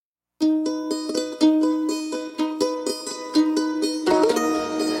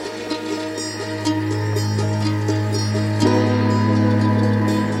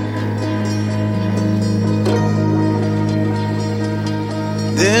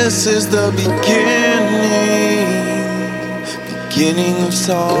This is the beginning of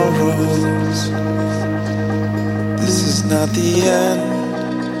sorrows. This is not the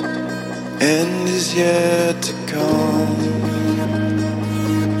end is yet to come.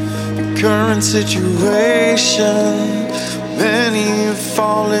 Your current situation, many have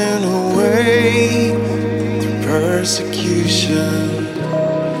fallen away through persecution.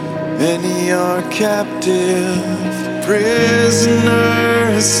 Many are captive, prisoner,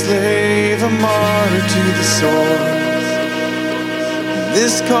 a slave, a martyr to the sword.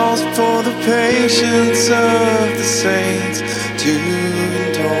 This calls for the patience of the saints to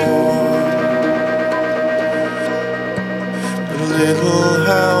endure. But little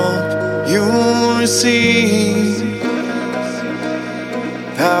help you'll receive,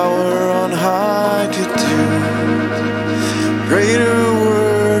 power on high to do greater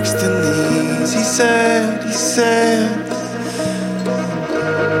works than these. He said,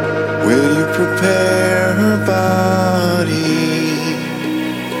 will you prepare her body?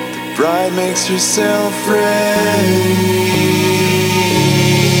 The bride makes herself ready.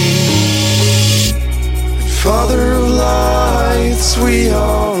 And Father of lights, we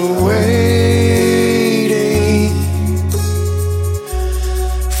are waiting.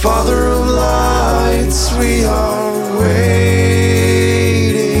 Father of lights, we are waiting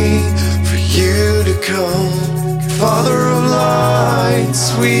for you to come. Father of lights,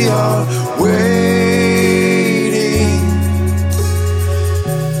 we are waiting.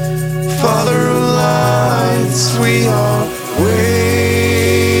 Father of lights, we are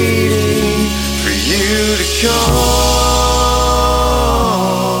waiting for you to come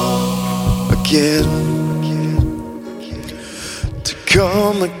again, to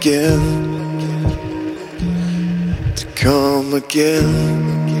come again, to come again,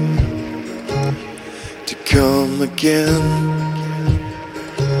 to come again.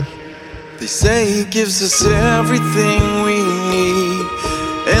 They say he gives us everything we need,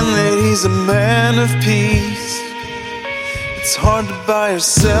 and that he's a man of peace. It's hard to buy or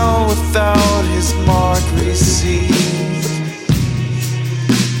sell without his mark received.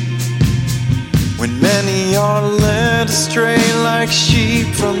 When many are led astray like sheep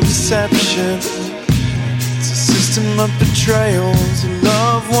from deception, it's a system of betrayals of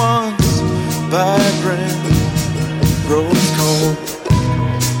loved ones, vibrant, rose cold.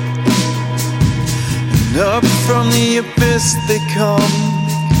 And up from the abyss they come,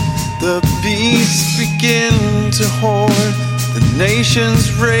 the beasts begin to hoard. The nations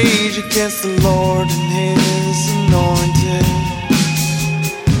rage against the Lord and his anointed.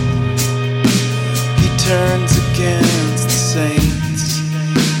 He turns against the saints.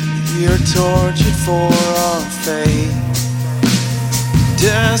 We are tortured for our faith.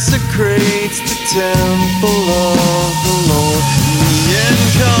 Desecrates the temple of the Lord. In the end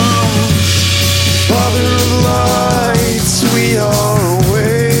comes Father of lights, we are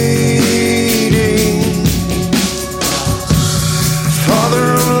waiting. Father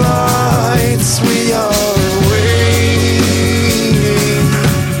of lights, we are waiting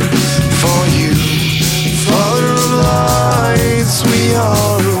for you. Father of lights, we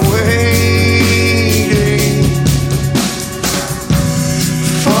are waiting.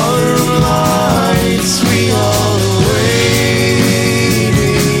 Father of lights, we are waiting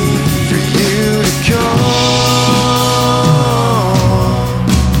for you to come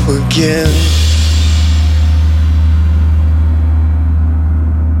again.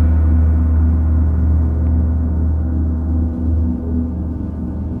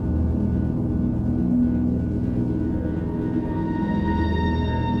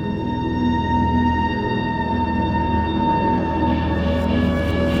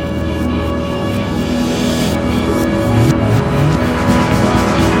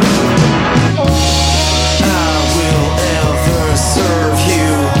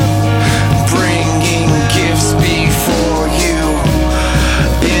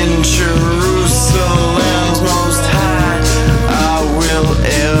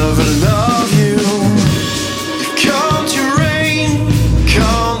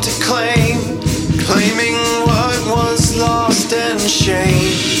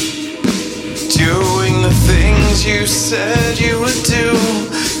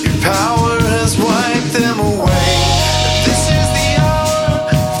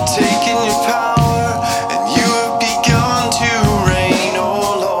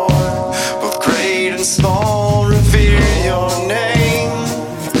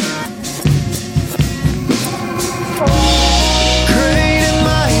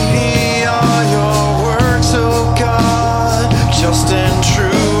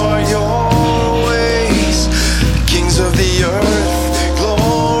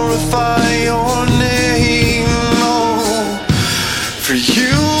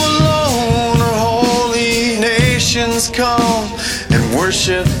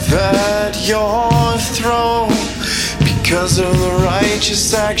 because of the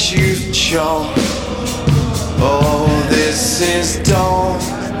righteous acts you've shown. Oh, this is dawn,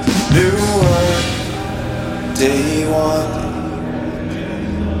 new word, day one.